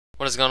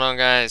What is going on,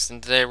 guys?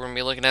 And today we're going to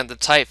be looking at the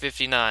Type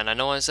 59. I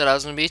know I said I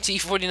was going to be a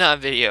T49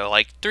 video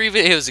like 3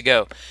 videos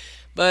ago,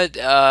 but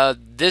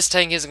this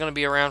tank isn't going to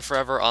be around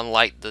forever,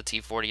 unlike the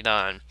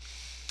T49.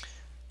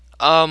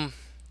 Um,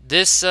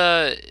 this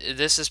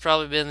has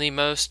probably been the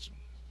most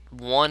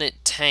wanted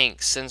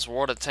tank since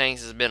World of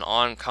Tanks has been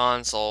on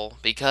console,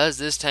 because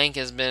this tank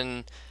has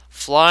been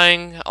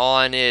flying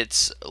on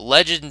its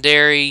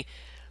legendary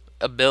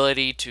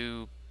ability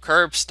to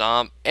curb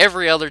stomp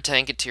every other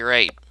tank at Tier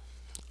 8.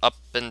 Up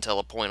until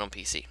a point on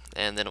PC,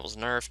 and then it was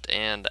nerfed,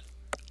 and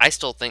I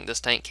still think this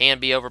tank can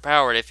be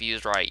overpowered if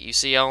used right. You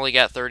see, I only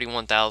got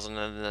 31,000,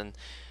 and then,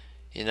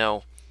 you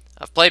know,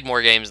 I've played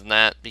more games than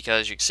that,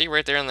 because you can see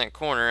right there in that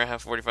corner, I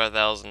have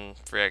 45,000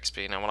 free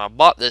XP. Now, when I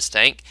bought this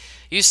tank,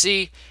 you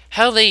see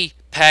how they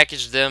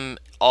packaged them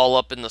all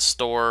up in the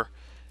store.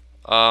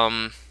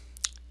 You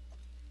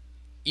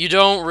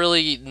don't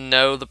really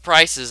know the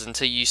prices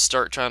until you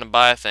start trying to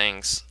buy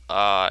things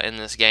in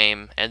this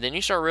game, and then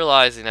you start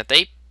realizing that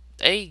they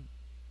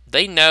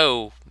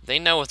know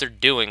what they're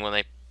doing when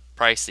they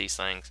price these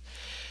things,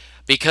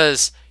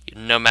 because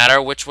no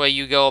matter which way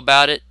you go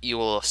about it, you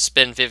will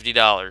spend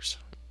 $50.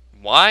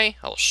 Why?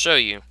 I'll show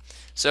you.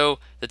 So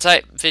the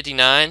Type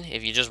 59,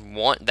 if you just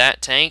want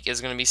that tank, is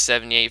going to be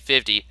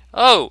 $78.50.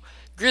 Oh,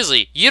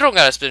 Grizzly, you don't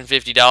got to spend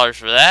 $50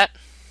 for that.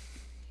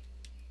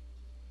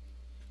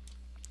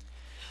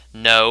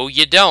 No,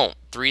 you don't.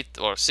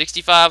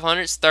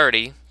 6,500 is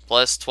 30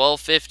 plus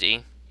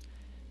 1250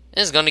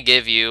 is going to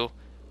give you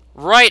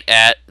right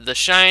at the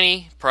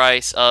shiny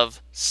price of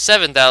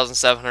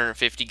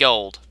 7,750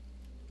 gold.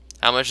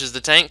 How much does the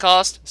tank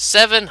cost?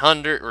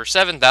 700 or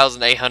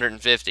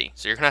 7,850.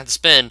 So you're gonna have to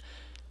spend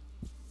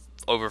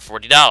over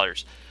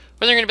 $40.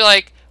 But they're gonna be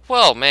like,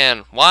 well,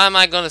 man, why am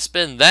I gonna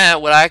spend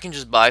that when I can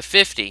just buy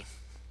 50?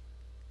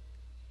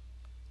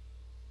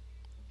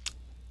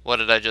 What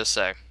did I just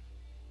say?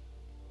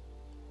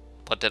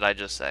 What did I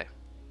just say?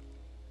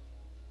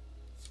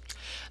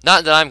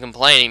 Not that I'm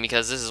complaining,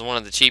 because this is one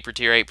of the cheaper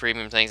Tier 8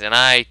 premium tanks, and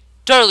I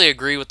totally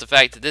agree with the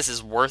fact that this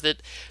is worth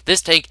it.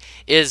 This tank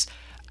is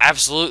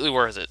absolutely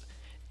worth it.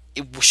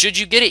 Should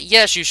you get it?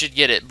 Yes, you should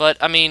get it. But,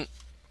 I mean,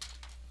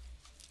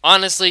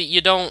 honestly, you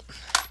don't,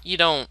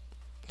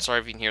 sorry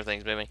if you can hear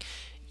things moving.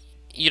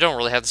 You don't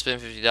really have to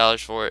spend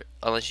 $50 for it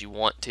unless you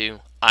want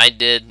to. I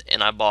did,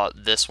 and I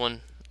bought this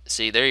one.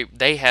 See,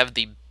 they have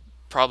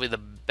probably the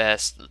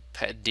best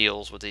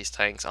deals with these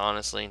tanks,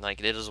 honestly. Like,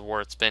 it is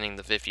worth spending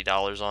the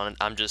 $50 on it.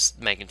 I'm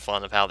just making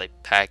fun of how they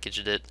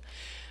packaged it,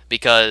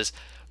 because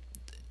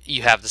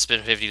you have to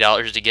spend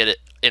 $50 to get it,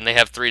 and they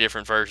have 3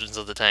 different versions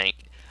of the tank.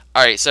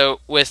 Alright, so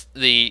with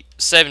the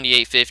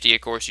 7850,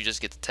 of course, you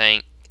just get the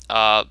tank.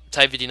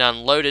 Type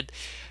 59 loaded,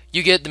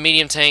 you get the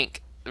medium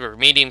tank, or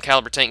medium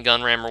caliber tank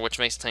gun rammer, which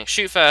makes the tank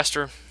shoot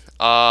faster.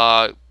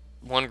 1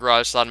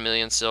 garage slot,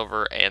 1,000,000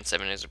 silver, and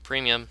 7 days of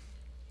premium.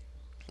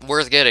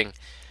 Worth getting.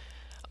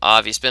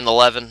 If you spend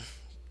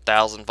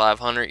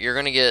 11,500, you're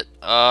going to get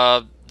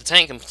the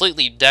tank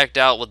completely decked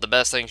out with the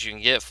best things you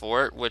can get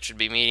for it, which would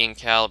be medium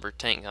caliber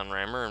tank gun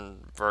rammer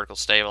and vertical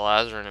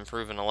stabilizer and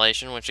improved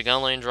ventilation, which a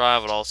gun lane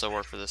drive would also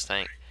work for this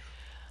tank.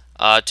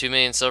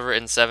 2,000,000 silver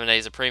and 7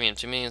 days of premium.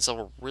 2,000,000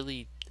 silver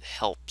really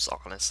helps,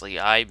 honestly.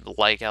 I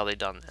like how they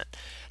done that.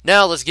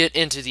 Now let's get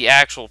into the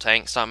actual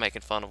tank. Stop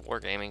making fun of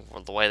Wargaming or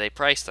the way they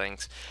price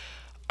things.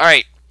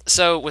 Alright,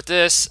 so with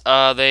this,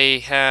 they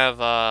have...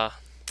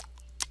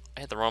 I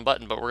hit the wrong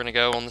button, but we're going to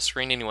go on the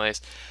screen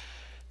anyways.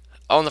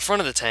 On the front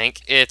of the tank,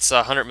 it's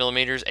 100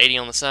 millimeters, 80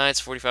 on the sides,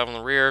 45 on the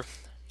rear.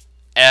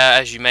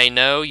 As you may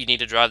know, you need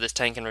to drive this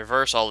tank in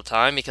reverse all the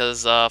time,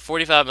 because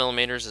 45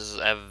 millimeters is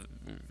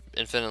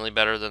infinitely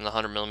better than the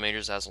 100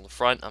 millimeters as on the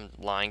front. I'm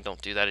lying.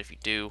 Don't do that. If you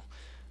do,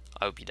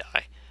 I hope you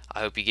die.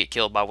 I hope you get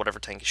killed by whatever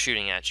tank is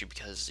shooting at you,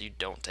 because you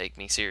don't take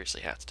me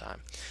seriously half the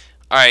time.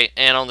 Alright,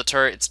 and on the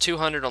turret, it's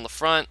 200 on the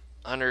front,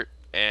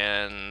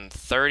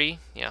 130,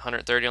 yeah,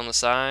 130 on the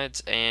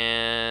sides,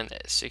 and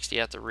 60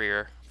 at the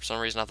rear. For some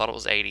reason, I thought it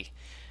was 80.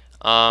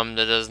 That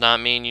does not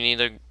mean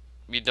you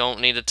don't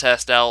need to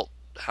test out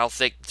how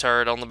thick the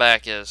turret on the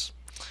back is.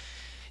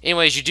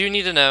 Anyways, you do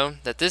need to know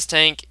that this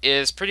tank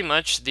is pretty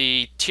much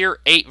the Tier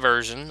 8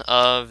 version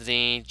of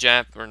the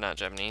Tier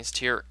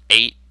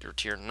 8 or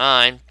Tier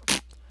 9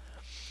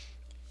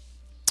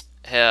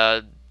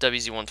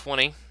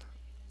 WZ-120,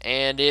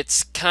 and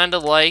it's kind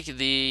of like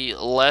the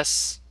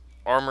less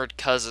armored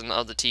cousin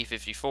of the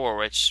T-54,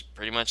 which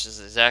pretty much is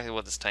exactly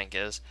what this tank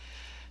is.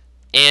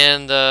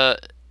 And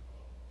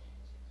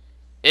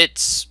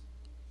it's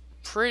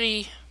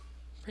pretty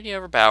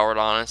overpowered,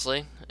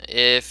 honestly,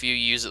 if you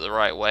use it the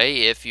right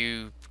way. If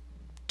you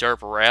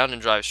derp around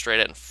and drive straight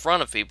out in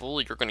front of people,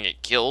 you're going to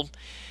get killed.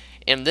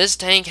 And this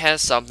tank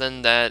has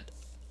something that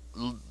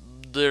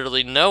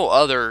literally no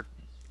other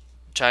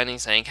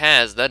Chinese tank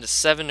has. That is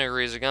 7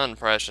 degrees of gun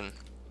depression.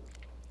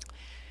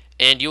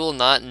 And you will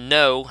not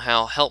know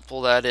how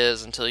helpful that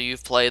is until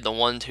you've played the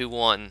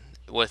 1-2-1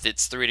 with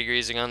its 3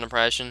 degrees of gun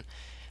depression.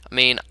 I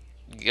mean,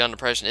 gun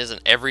depression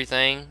isn't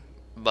everything,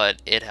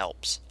 but it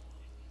helps.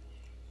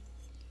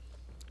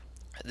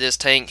 This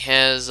tank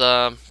has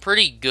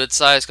pretty good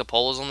sized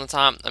cupolas on the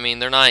top. I mean,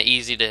 they're not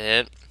easy to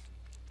hit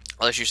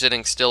unless you're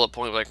sitting still at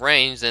point blank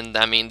range. Then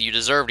I mean, you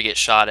deserve to get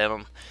shot at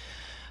them.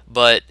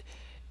 But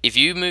if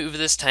you move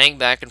this tank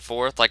back and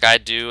forth like I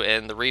do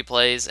in the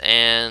replays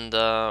and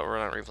or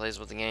not replays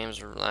with the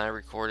games I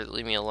recorded,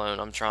 leave me alone.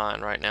 I'm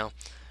trying right now.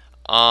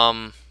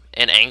 And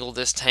angle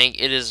this tank,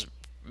 it is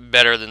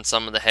better than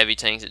some of the heavy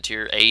tanks at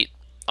tier 8,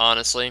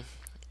 honestly.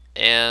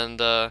 And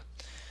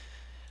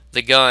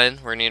the gun,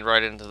 we're gonna get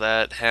right into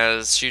that,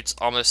 shoots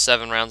almost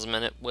 7 rounds a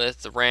minute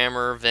with the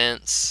rammer,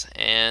 vents,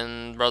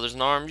 and Brothers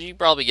in Arms. You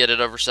probably get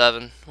it over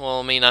 7.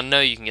 Well, I mean, I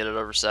know you can get it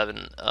over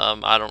 7.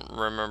 I don't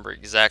remember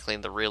exactly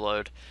the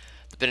reload.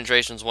 The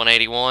penetration's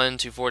 181,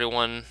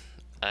 241,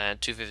 and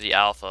 250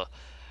 alpha.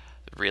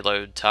 The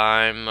reload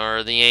time,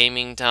 or the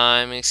aiming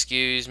time,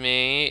 excuse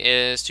me,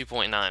 is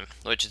 2.9,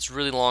 which is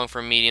really long for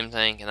a medium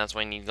tank, and that's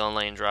why you need gun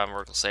lane drive and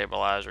vertical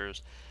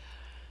stabilizers.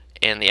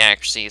 And the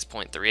accuracy is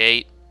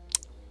 0.38.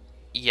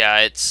 Yeah,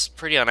 it's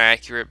pretty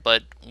inaccurate,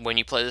 but when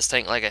you play this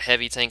tank like a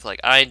heavy tank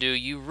like I do,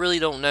 you really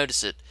don't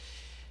notice it.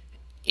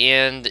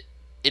 And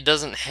it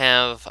doesn't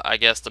have, I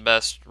guess, the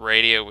best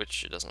radio,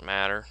 which it doesn't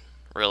matter,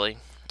 really.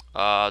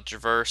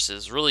 Traverse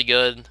is really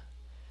good,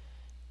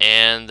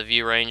 and the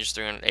view range is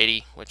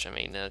 380, which, I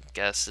mean, I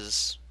guess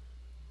is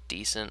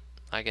decent,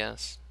 I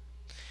guess.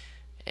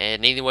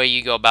 And either way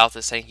you go about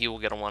this tank, you will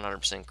get a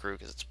 100% crew,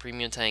 because it's a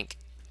premium tank.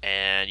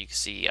 And you can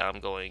see I'm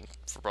going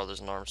for Brothers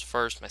in Arms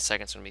first. My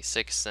second's going to be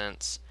Sixth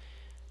Sense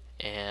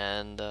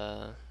and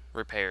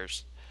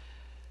repairs.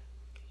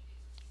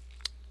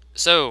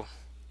 So,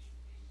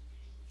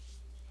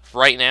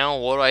 right now,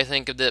 what do I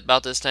think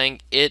about this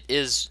tank? It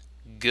is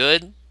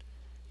good.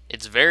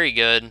 It's very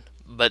good,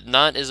 but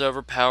not as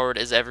overpowered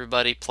as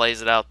everybody plays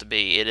it out to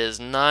be. It is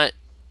not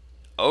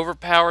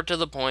overpowered to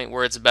the point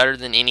where it's better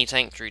than any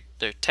tech tree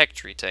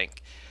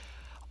tank.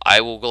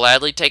 I will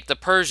gladly take the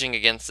Pershing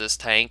against this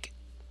tank.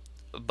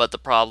 But the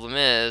problem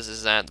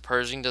is that the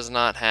Pershing does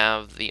not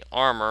have the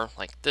armor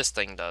like this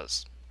thing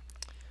does.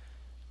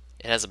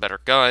 It has a better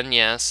gun,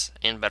 yes,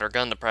 and better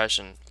gun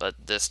depression, but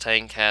this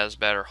tank has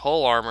better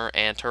hull armor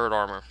and turret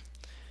armor.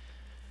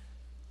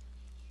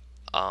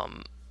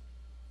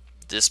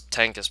 This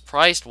tank is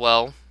priced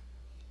well,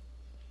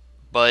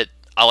 but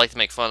I like to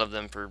make fun of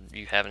them for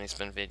you having to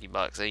spend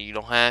 $50. You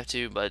don't have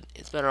to, but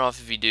it's better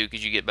off if you do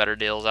because you get better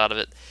deals out of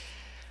it.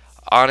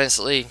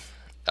 Honestly,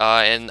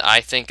 and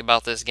I think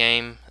about this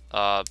game,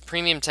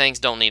 premium tanks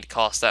don't need to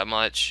cost that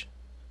much,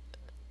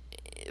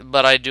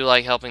 but I do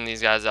like helping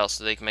these guys out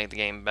so they can make the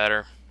game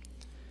better,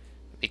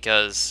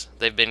 because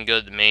they've been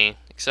good to me,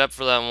 except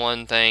for that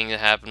one thing that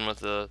happened with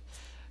the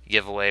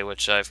giveaway,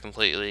 which I've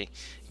completely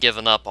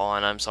given up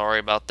on. I'm sorry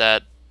about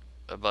that,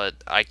 but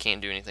I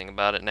can't do anything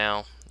about it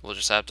now. We'll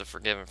just have to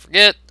forgive and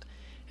forget,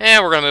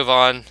 and we're going to move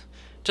on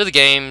to the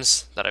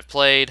games that I've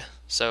played.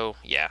 So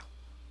yeah,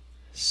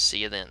 see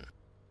you then.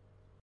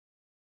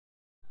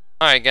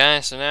 Alright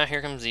guys, so now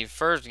here comes the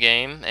first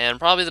game, and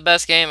probably the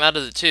best game out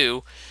of the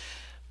two.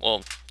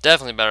 Well,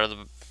 definitely better out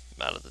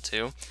of the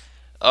two.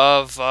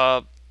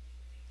 Hold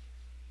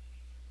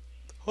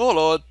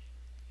on.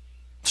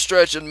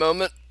 Stretching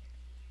moment.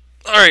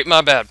 Alright, my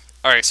bad.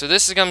 Alright, so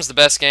this becomes the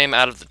best game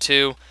out of the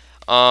two.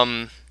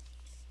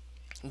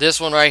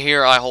 This one right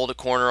here, I hold a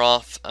corner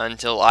off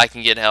until I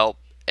can get help.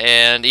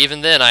 And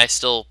even then, I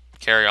still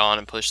carry on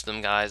and push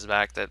them guys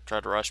back that try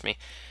to rush me.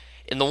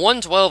 In the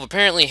 112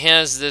 apparently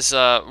has this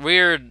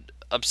weird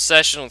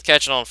obsession with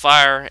catching on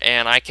fire,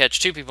 and I catch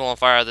 2 people on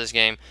fire this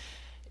game.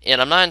 And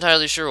I'm not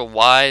entirely sure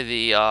why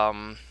the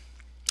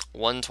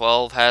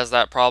 112 has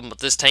that problem, but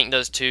this tank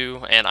does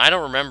too. And I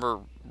don't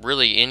remember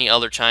really any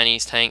other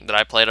Chinese tank that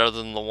I played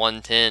other than the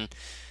 110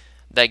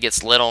 that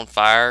gets lit on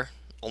fire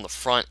on the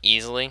front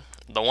easily.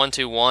 The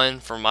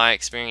 121, from my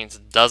experience,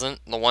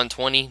 doesn't. The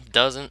 120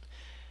 doesn't.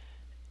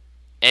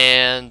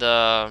 And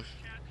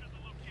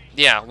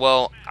yeah,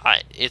 well,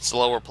 it's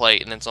lower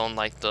plate, and it's on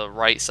like the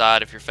right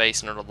side if you're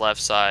facing, or the left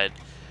side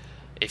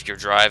if you're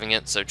driving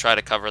it, so try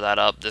to cover that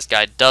up. This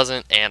guy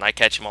doesn't, and I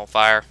catch him on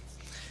fire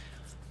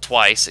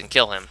twice and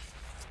kill him.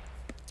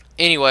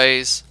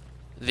 Anyways,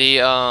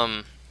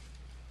 I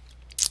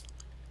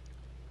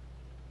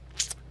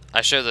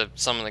show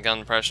some of the gun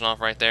depression off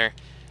right there.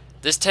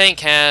 This tank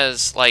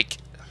has, like,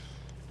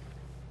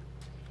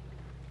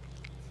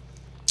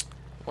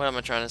 what am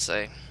I trying to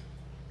say?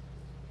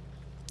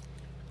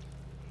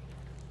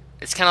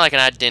 It's kind of like an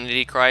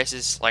identity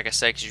crisis, like I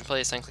said, because you play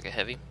this tank like a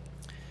heavy.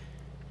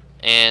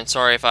 And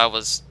sorry if I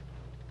was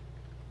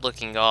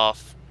looking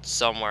off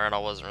somewhere and I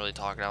wasn't really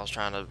talking. I was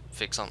trying to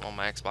fix something on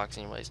my Xbox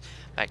anyways.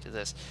 Back to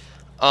this.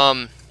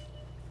 I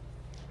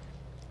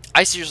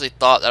seriously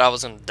thought that I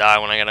was going to die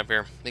when I got up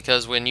here,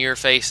 because when you're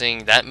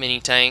facing that many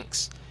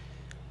tanks,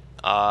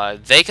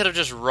 they could have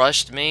just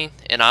rushed me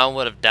and I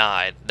would have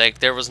died. Like,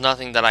 there was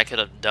nothing that I could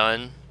have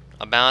done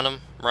about them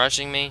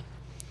rushing me.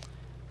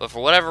 But for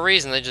whatever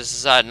reason, they just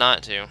decided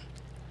not to.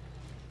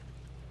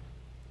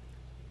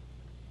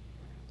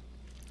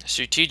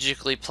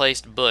 Strategically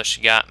placed bush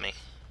got me.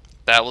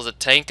 If that was a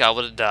tank, I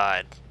would have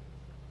died.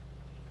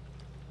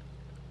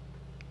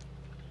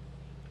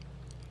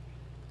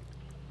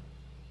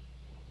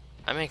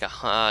 I make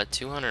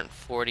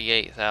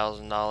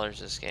 $248,000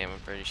 this game,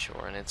 I'm pretty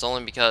sure, and it's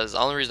only because the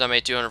only reason I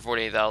made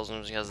 $248,000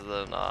 was because of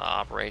the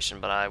operation,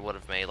 but I would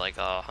have made like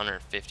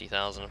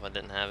 $150,000 if I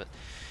didn't have it.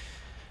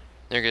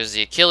 There goes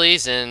the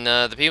Achilles, and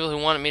the people who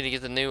wanted me to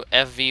get the new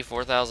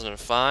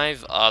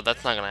FV4005,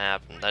 that's not gonna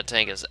happen. That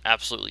tank is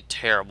absolutely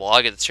terrible.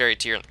 I'll get the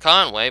Charioteer and the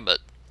Conway, but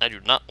I do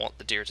not want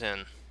the Tier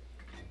 10.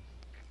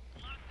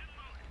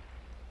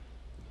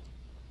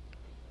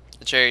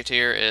 The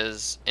Charioteer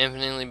is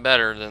infinitely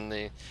better than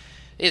the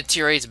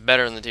Tier 8 is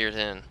better than the Tier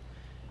 10.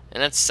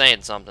 And that's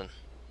saying something.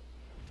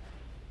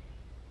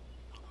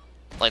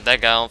 Like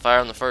that guy on fire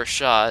on the first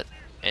shot,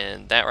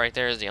 and that right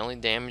there is the only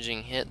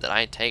damaging hit that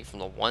I take from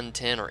the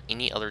 110 or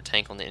any other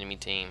tank on the enemy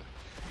team.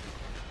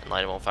 And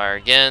light him on fire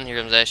again. Here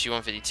comes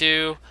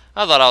SU-152.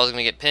 I thought I was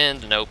going to get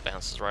pinned. Nope,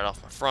 bounces right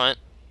off my front.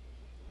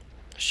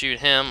 Shoot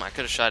him. I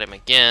could have shot him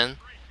again.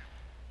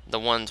 The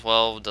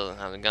 112 doesn't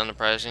have the gun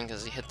depression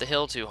because he hit the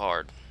hill too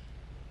hard.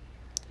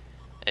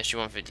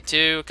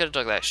 SU-152, could have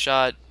took that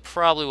shot,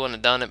 probably wouldn't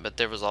have done it, but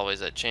there was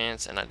always that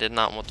chance, and I did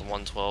not want the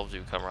 112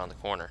 to come around the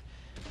corner.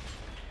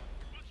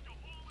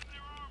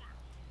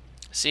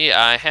 See,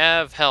 I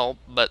have help,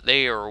 but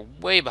they are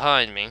way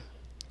behind me,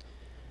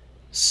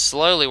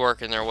 slowly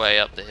working their way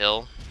up the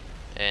hill,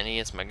 and he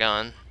hits my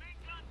gun.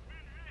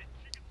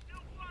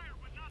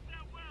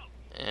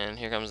 And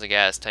here comes the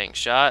gas tank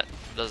shot,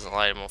 doesn't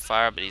light him on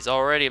fire, but he's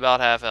already about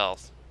half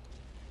health.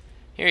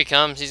 Here he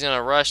comes, he's going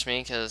to rush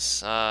me,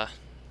 because,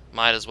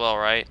 might as well,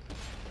 right?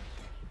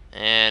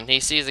 And he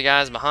sees the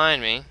guys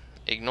behind me,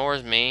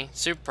 ignores me.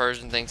 Super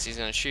Persian thinks he's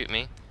going to shoot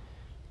me.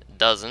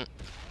 Doesn't.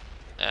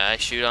 I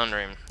shoot under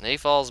him. He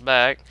falls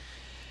back.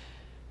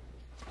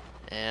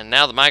 And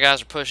now that my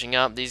guys are pushing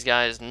up, these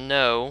guys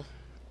know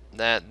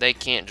that they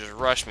can't just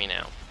rush me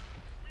now.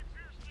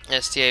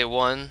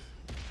 STA-1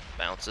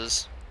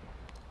 bounces.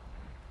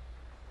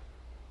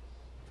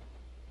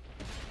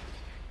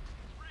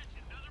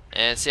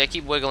 And see, I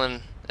keep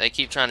wiggling. They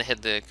keep trying to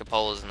hit the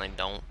cupolas and they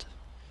don't.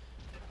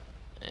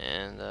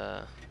 And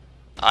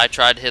I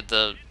tried to hit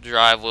the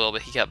drive wheel,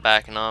 but he kept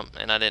backing up,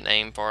 and I didn't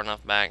aim far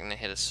enough back, and it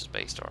hit his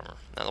space armor.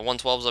 Now the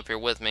 112's up here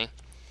with me.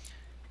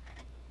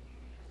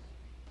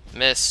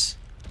 Miss.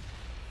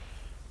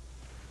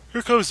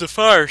 Here comes the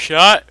fire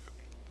shot.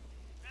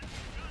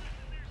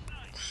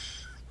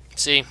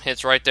 See,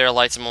 hits right there,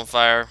 lights him on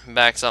fire,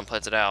 backs up,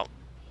 puts it out.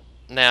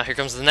 Now here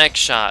comes the next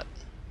shot.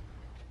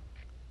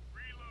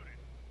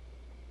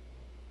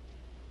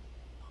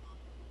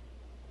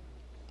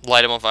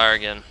 Light him on fire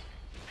again.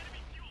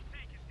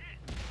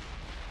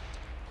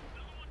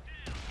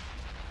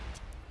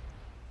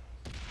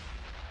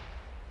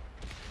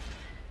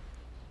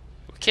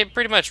 We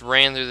pretty much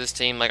ran through this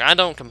team. Like, I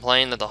don't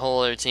complain that the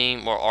whole other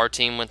team, or our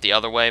team, went the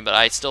other way, but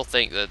I still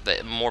think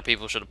that more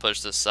people should have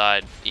pushed this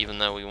side, even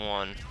though we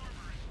won.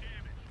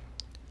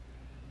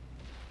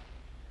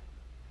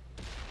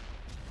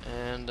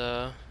 And,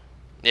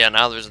 yeah,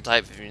 now there's a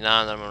Type 59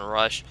 that I'm going to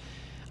rush.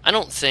 I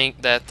don't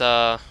think that,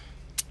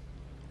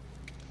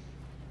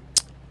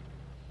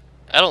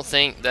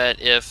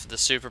 if the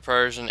Super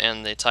Persian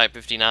and the Type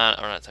 59,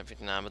 or not Type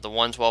 59, but the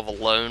 112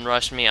 alone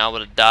rushed me, I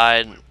would have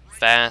died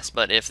fast.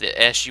 But if the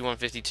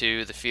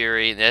SU-152, the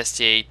Fury, the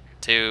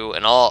STA-2,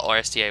 and or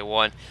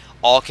STA-1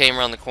 all came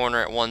around the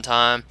corner at one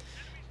time,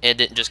 and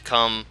didn't just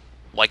come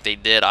like they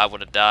did, I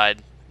would have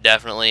died.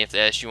 Definitely, if the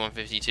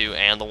SU-152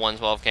 and the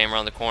 112 came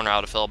around the corner, I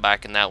would have fell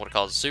back, and that would have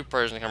caused the Super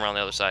Persian to come around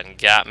the other side and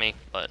got me.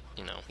 But,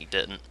 you know, he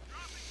didn't.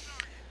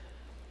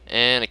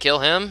 And I kill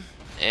him.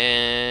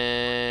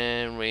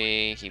 And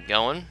we keep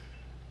going.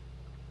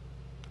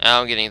 I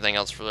don't get anything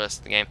else for the rest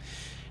of the game.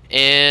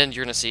 And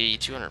you're going to see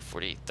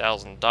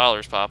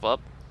 $240,000 pop up.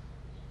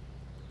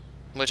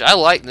 Which I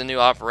like the new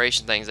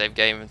operation things they've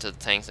given to the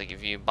tanks. Like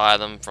if you buy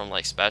them from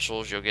like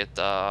specials, you'll get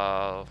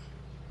the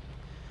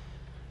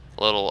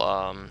little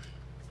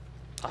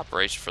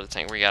operation for the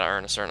tank where you got to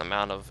earn a certain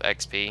amount of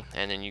XP.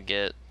 And then you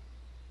get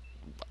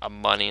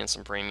money and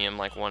some premium,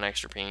 like one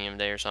extra premium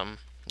day or something.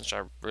 Which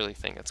I really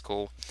think that's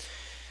cool.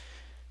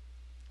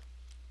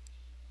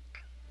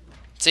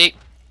 See,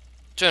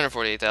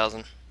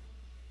 248,000,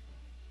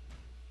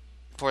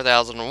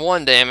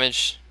 4,001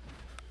 damage,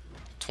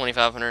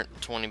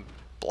 2,520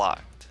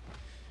 blocked.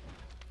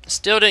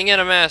 Still didn't get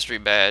a mastery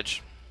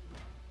badge.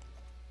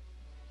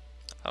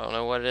 I don't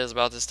know what it is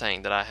about this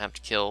tank that I have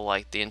to kill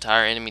like the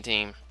entire enemy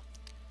team.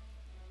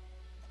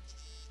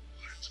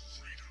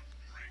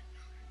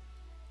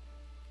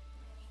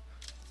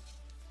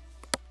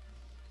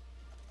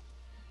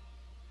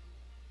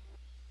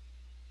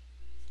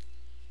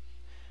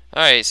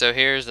 Alright, so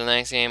here's the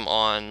next game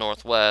on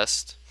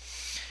Northwest.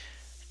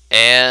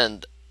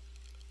 And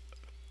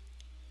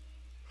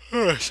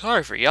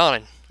sorry for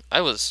yawning.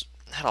 I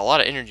had a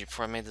lot of energy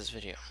before I made this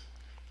video.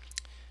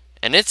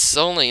 And it's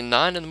only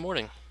 9 in the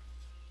morning.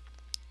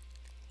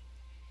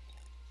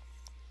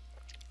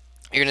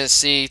 You're going to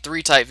see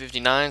 3 Type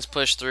 59s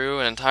push through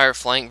an entire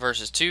flank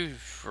versus 2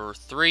 or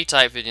 3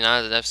 Type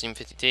 59s at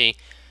FCM50T.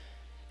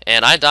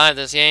 And I died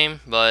this game,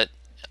 but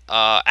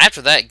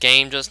after that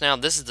game just now,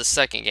 this is the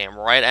second game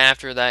right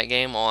after that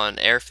game on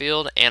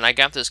Airfield, and I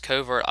got this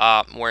covert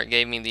op where it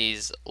gave me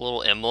these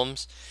little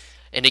emblems,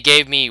 and it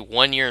gave me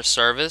 1 year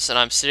service, and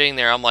I'm sitting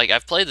there, I'm like,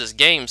 I've played this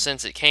game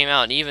since it came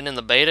out, and even in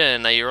the beta,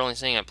 and you're only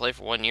saying I played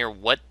for 1 year,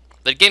 what?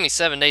 But it gave me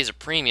 7 days of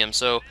premium,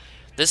 so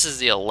this is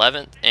the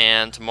 11th,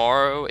 and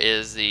tomorrow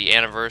is the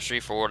anniversary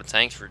for World of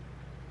Tanks for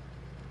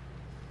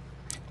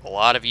a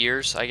lot of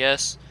years, I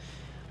guess,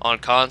 on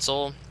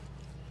console.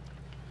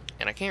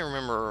 And I can't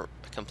remember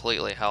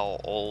completely how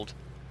old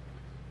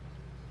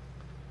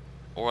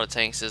World of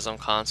Tanks is on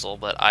console,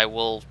 but I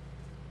will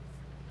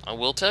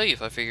tell you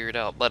if I figure it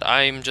out. But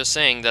I'm just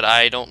saying that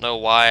I don't know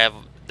why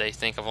they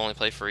think I've only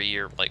played for a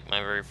year. Like,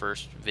 my very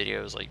first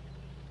video was like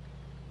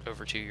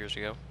over 2 years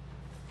ago,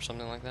 or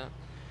something like that.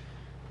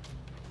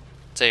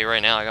 I'll tell you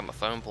right now, I got my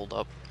phone pulled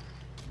up.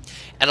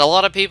 And a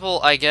lot of people,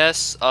 I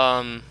guess,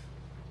 what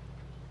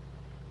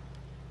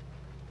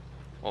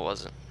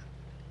was it?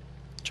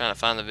 Trying to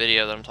find the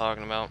video that I'm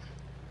talking about.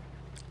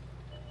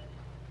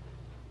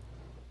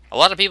 A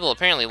lot of people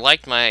apparently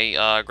liked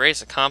my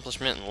greatest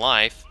accomplishment in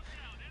life,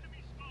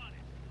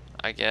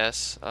 I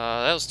guess.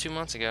 That was 2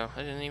 months ago.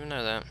 I didn't even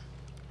know that.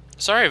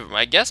 Sorry,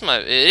 I guess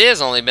it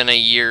has only been a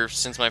year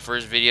since my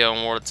first video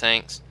on World of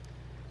Tanks.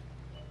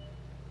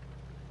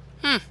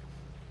 I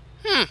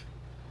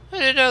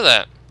didn't know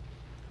that.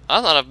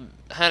 I thought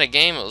I had a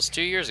game that was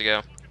 2 years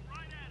ago.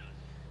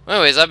 Well,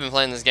 anyways, I've been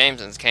playing this game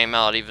since it came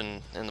out,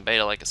 even in the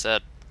beta, like I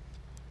said.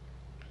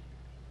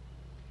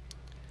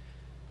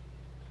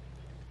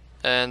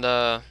 And,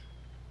 kind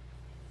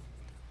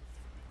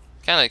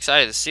of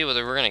excited to see what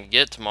we're going to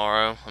get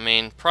tomorrow. I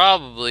mean,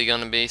 probably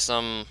going to be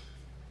some...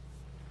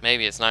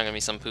 Maybe it's not going to be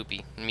some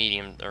poopy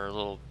medium or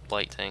little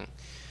light tank.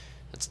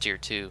 That's tier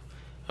 2.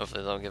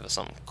 Hopefully they'll give us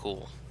something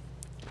cool.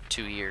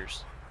 2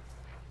 years.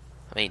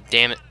 I mean,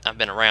 damn it, I've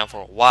been around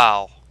for a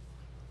while.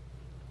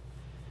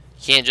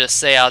 You can't just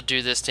say I'll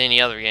do this to any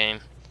other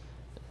game.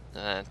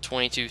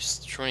 22,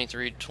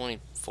 23,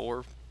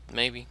 24,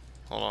 maybe.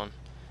 Hold on.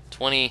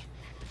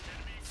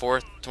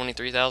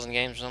 23,000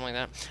 games or something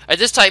like that.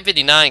 This Type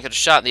 59 could have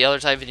shot the other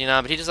Type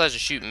 59, but he decides to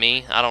shoot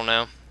me. I don't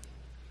know.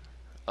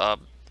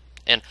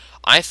 And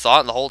I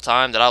thought the whole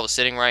time that I was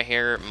sitting right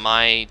here,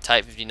 my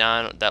Type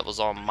 59 that was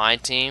on my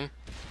team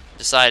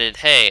decided,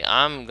 hey,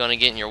 I'm going to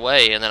get in your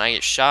way, and then I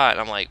get shot,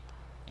 and I'm like,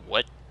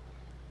 what?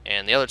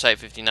 And the other Type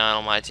 59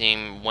 on my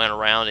team went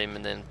around him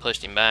and then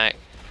pushed him back.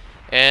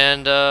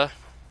 And, the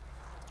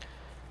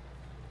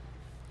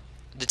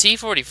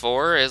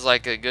T-44 is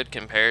like a good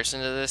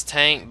comparison to this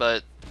tank,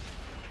 but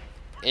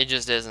it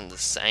just isn't the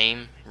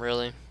same,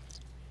 really.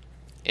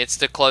 It's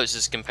the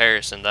closest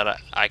comparison that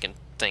I can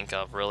think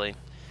of, really.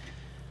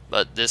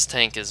 But this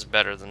tank is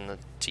better than the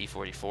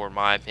T-44, in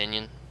my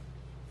opinion.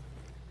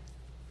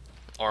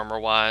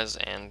 Armor-wise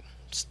and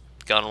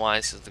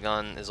gun-wise, because the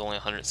gun is only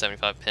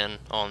 175 pin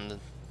on the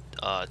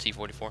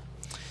T-44.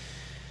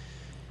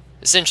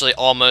 Essentially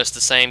almost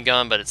the same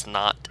gun, but it's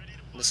not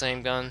the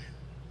same gun.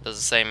 Does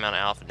the same amount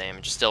of alpha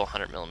damage, it's still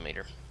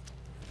 100mm.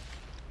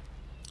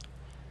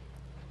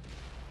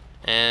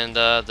 And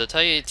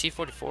the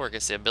T-44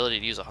 gets the ability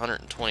to use a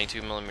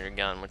 122mm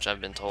gun, which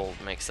I've been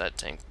told makes that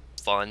tank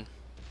fun.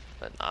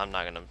 But I'm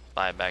not going to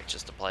buy it back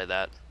just to play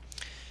that.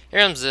 Here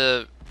comes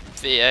the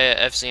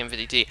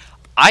FCM50T.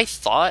 I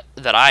thought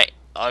that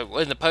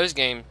in the post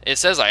game, it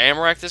says I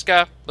ammo-rack this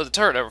guy, but the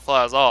turret never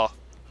flies off.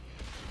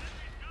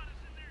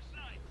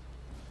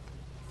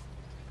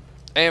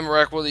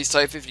 Ammo-rack one of these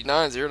Type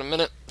 59s here in a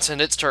minute.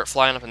 Send its turret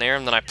flying up in the air,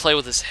 and then I play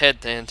with his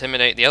head to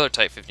intimidate the other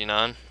Type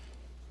 59.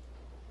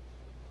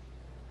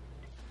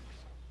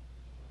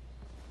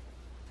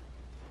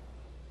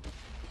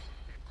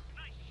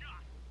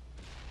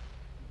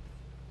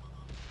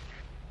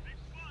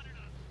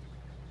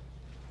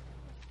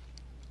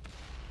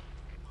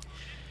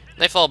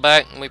 They fall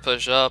back and we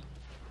push up.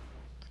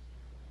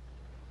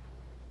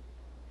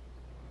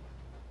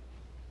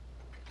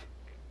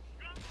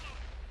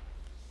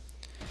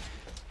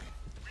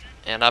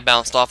 And I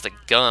bounced off the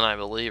gun, I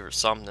believe, or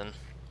something.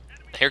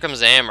 Here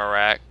comes the ammo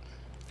rack.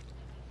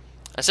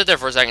 I sit there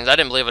for a second. I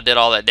didn't believe I did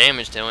all that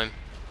damage to him.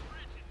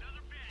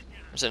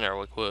 I'm sitting there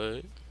like,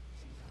 what?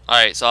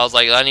 Alright, so I was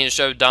like, I need to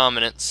show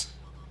dominance.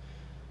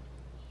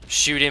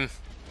 Shoot him.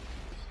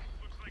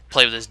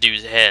 Play with this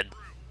dude's head.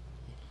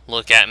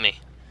 Look at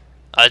me.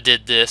 I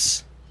did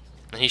this.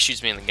 And he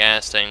shoots me in the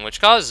gas tank, which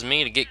causes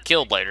me to get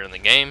killed later in the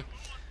game.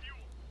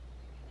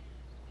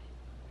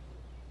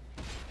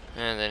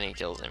 And then he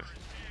kills him.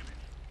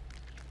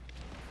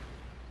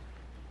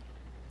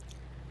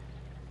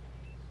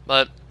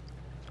 But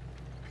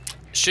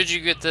should you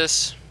get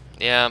this?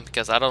 Yeah,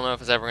 because I don't know if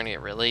it's ever going to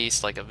get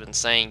released. Like I've been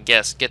saying,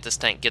 yes, get this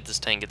tank, get this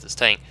tank, get this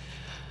tank.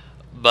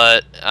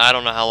 But I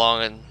don't know how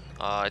long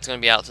it's going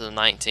to be out to the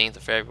 19th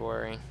of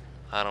February.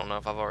 I don't know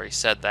if I've already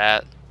said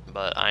that,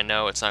 but I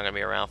know it's not going to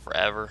be around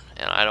forever,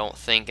 and I don't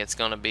think it's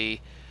going to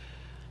be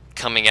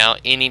coming out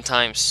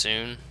anytime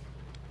soon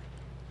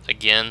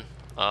again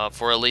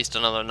for at least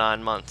another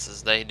 9 months,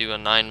 as they do a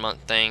 9-month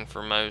thing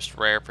for most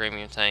rare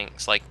premium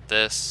tanks like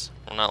this.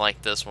 well, not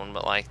like this one,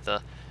 but like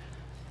the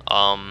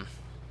Panzer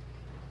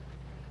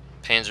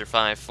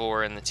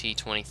 5.4 and the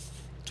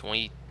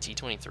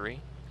T23,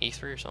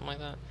 E3 or something like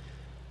that.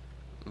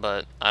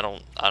 But I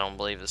don't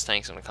believe this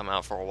tank's gonna come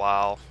out for a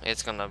while.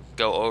 It's gonna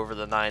go over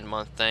the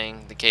 9-month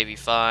thing. The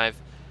KV5,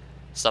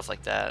 stuff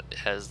like that,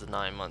 has the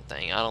 9-month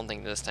thing. I don't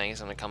think this tank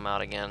is gonna come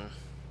out again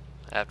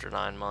after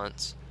 9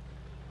 months.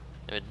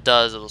 If it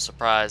does, it'll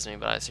surprise me,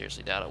 but I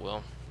seriously doubt it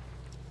will.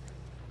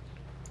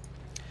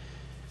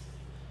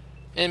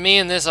 And me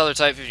and this other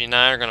Type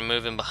 59 are going to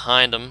move in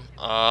behind them.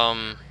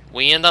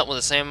 We end up with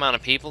the same amount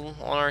of people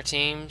on our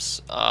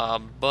teams,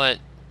 but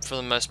for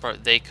the most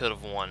part, they could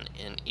have won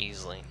in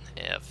easily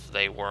if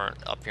they weren't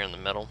up here in the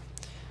middle.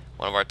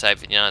 One of our Type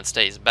 59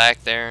 stays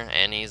back there,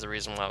 and he's the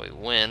reason why we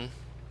win.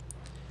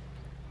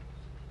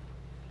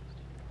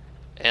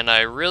 And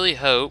I really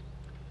hope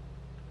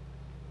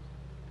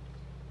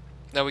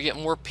that we get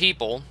more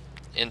people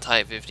in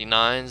Type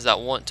 59s that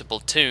want to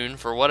platoon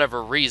for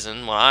whatever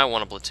reason. When I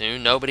want to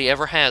platoon, nobody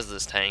ever has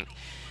this tank.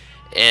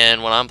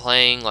 And when I'm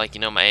playing, like,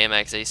 you know, my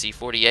AMX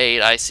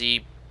AC-48, I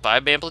see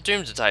 5-man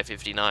platoons of Type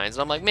 59s. And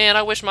I'm like, man,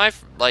 I wish my,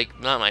 like,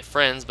 not my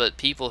friends, but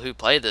people who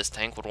play this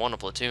tank would want to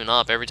platoon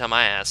up. Every time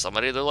I ask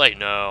somebody, they're like,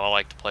 no, I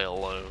like to play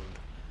alone.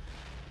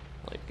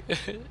 Like,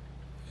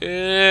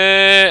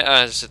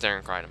 I just sit there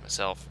and cry to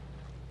myself.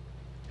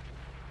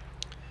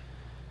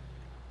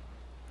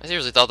 I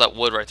seriously thought that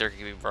wood right there could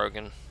be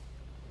broken.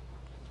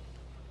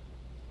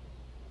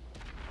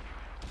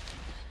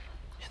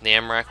 The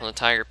MRAC on the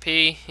Tiger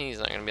P, he's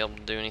not going to be able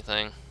to do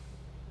anything.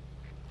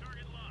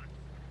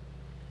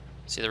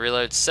 See, the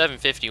reload's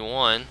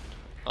 751.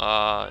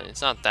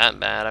 It's not that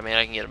bad. I mean,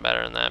 I can get it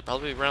better than that.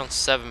 Probably around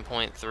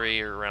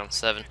 7.3 or around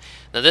 7.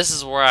 Now, this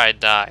is where I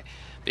die.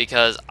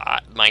 Because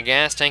my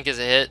gas tank is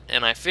a hit,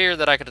 and I fear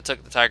that I could have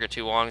took the Tiger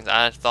 2 on.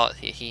 I thought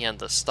he had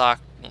the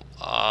stock,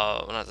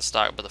 not the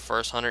stock, but the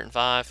first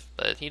 105.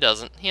 But he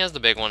doesn't. He has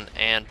the big one,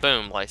 and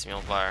boom, lights me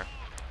on fire.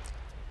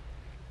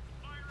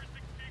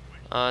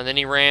 Then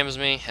he rams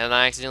me, and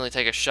I accidentally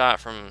take a shot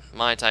from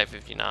my Type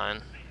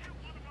 59.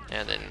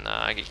 And then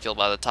I get killed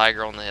by the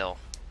Tiger on the hill.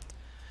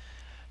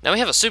 Now we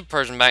have a Super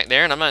Persian back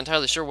there, and I'm not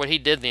entirely sure what he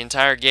did the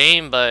entire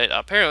game, but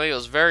apparently it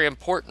was very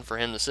important for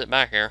him to sit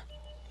back here.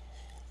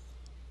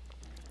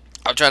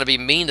 I'm trying to be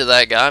mean to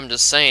that guy. I'm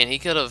just saying he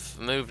could have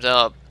moved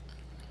up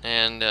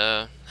and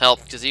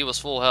helped, because he was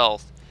full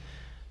health.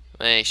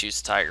 And he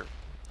shoots the Tiger,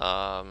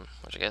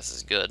 which I guess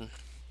is good.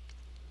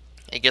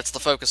 It gets the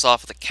focus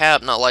off of the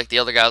cap, not like the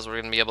other guys were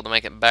going to be able to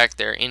make it back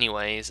there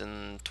anyways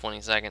in 20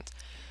 seconds.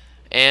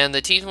 And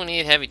the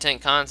T-28 heavy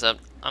tank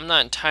concept, I'm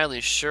not entirely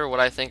sure what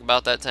I think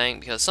about that tank,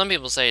 because some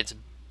people say it's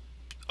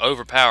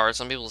overpowered,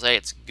 some people say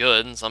it's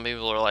good, and some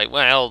people are like,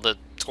 well, the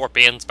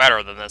Scorpion's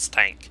better than this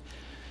tank.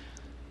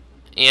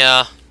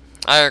 Yeah,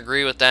 I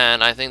agree with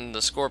that. I think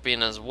the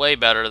Scorpion is way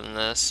better than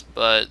this,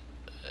 but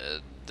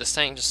this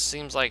tank just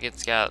seems like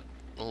it's got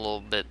a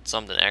little bit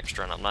something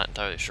extra, and I'm not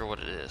entirely sure what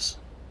it is.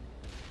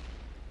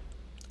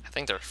 I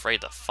think they're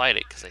afraid to fight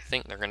it because they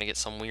think they're going to get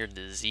some weird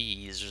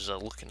disease just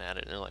looking at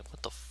it. And they're like,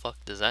 what the fuck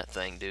does that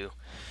thing do?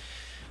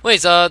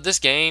 Anyways, this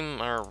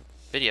game, or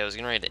video, is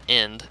getting ready to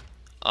end.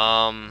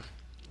 Thank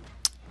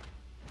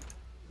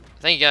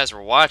you guys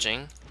for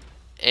watching.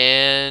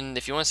 And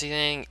if you want to see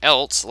anything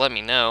else, let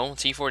me know.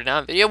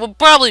 T49 video will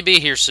probably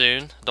be here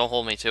soon. Don't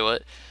hold me to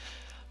it.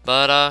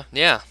 But,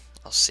 yeah,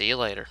 I'll see you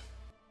later.